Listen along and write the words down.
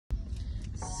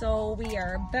So we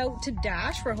are about to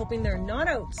dash. We're hoping they're not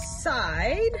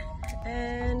outside,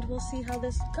 and we'll see how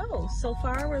this goes. So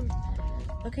far, we're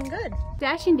looking good.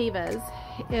 Dashing Divas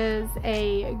is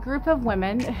a group of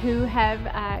women who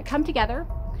have come together,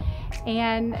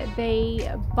 and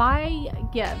they buy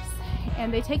gifts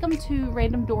and they take them to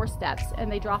random doorsteps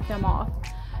and they drop them off.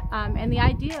 And the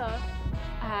idea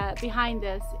behind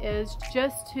this is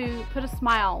just to put a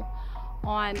smile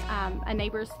on a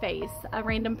neighbor's face, a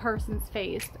random person's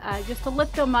face, just to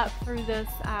lift them up through this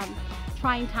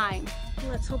trying time.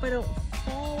 Let's hope I don't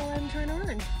fall while I'm trying to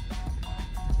run.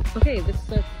 Okay, this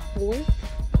is our 4th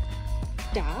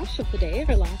dash of the day,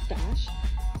 our last dash.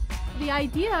 The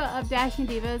idea of Dashing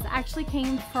Divas actually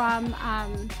came from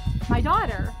my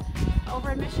daughter.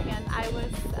 Over in Michigan, I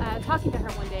was talking to her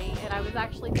one day, and I was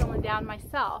actually feeling down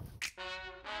myself.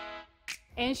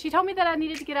 And she told me that I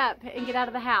needed to get up and get out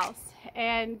of the house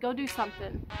and go do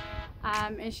something.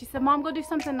 And she said, "Mom, go do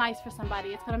something nice for somebody.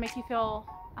 It's gonna make you feel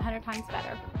 100 times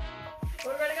better."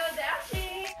 We're gonna go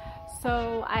dashing!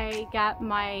 So I got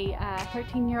my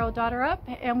 13-year-old daughter up,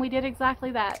 and we did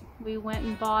exactly that. We went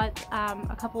and bought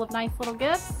a couple of nice little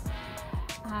gifts.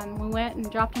 We went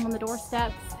and dropped them on the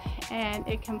doorsteps, and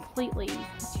it completely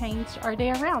changed our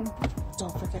day around.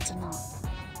 Don't forget to knock.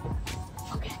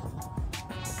 Okay.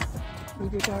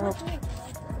 Leave your door open.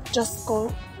 Just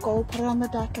go put it on the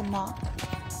deck and knock.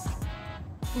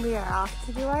 We are off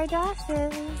to do our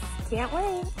dashes. Can't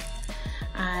wait.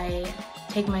 I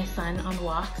take my son on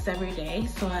walks every day,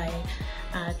 so I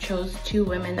chose 2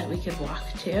 women that we could walk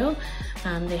to.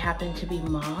 They happened to be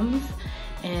moms,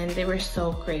 and they were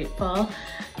so grateful,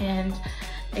 and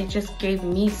it just gave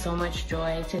me so much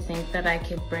joy to think that I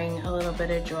could bring a little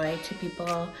bit of joy to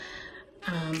people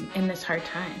in this hard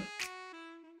time.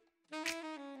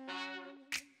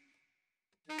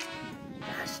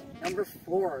 Number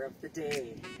 4 of the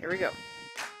day. Here we go.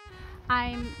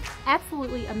 I'm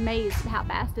absolutely amazed at how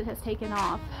fast it has taken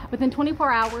off. Within 24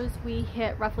 hours, we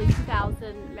hit roughly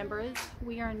 2,000 members.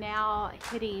 We are now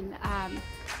hitting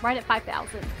right at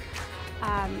 5,000.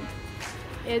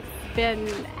 It's been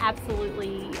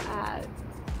absolutely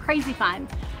crazy fun.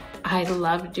 I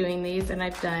love doing these, and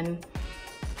I've done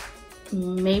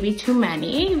maybe too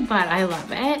many, but I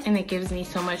love it, and it gives me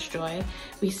so much joy.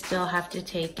 We still have to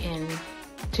take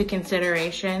into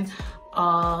consideration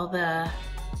all the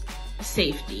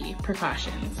safety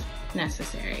precautions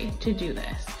necessary to do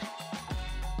this.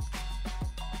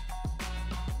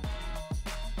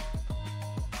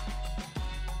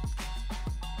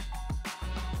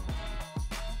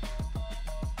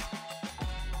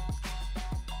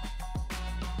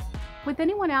 With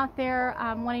anyone out there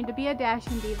wanting to be a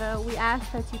Dashing Diva, we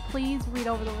ask that you please read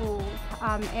over the rules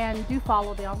and do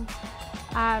follow them.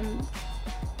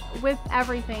 With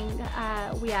everything,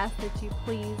 we ask that you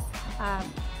please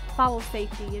follow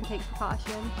safety and take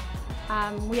precaution.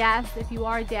 We ask, if you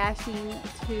are dashing,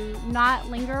 to not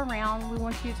linger around. We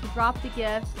want you to drop the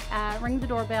gift, ring the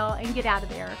doorbell, and get out of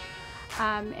there.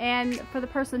 And for the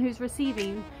person who's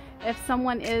receiving, if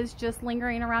someone is just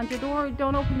lingering around your door,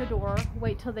 don't open the door.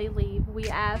 Wait till they leave. We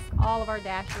ask all of our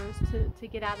dashers to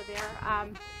get out of there.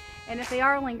 And if they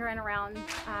are lingering around,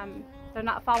 they're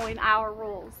not following our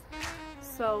rules.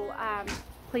 So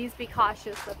please be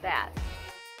cautious of that.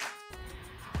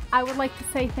 I would like to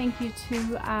say thank you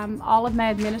to all of my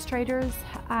administrators,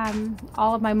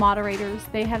 all of my moderators.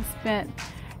 They have spent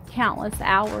countless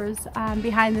hours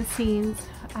behind the scenes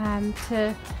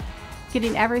to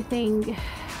getting everything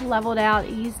leveled out,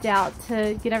 eased out,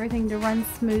 to get everything to run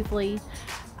smoothly.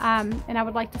 And I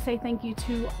would like to say thank you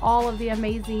to all of the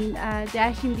amazing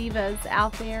Dashing Divas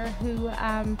out there who,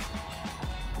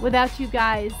 without you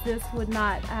guys, this would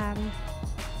not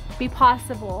be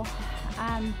possible.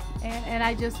 And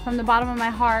I just, from the bottom of my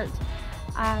heart,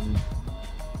 I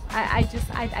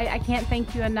can't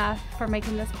thank you enough for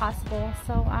making this possible.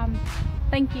 So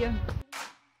thank you.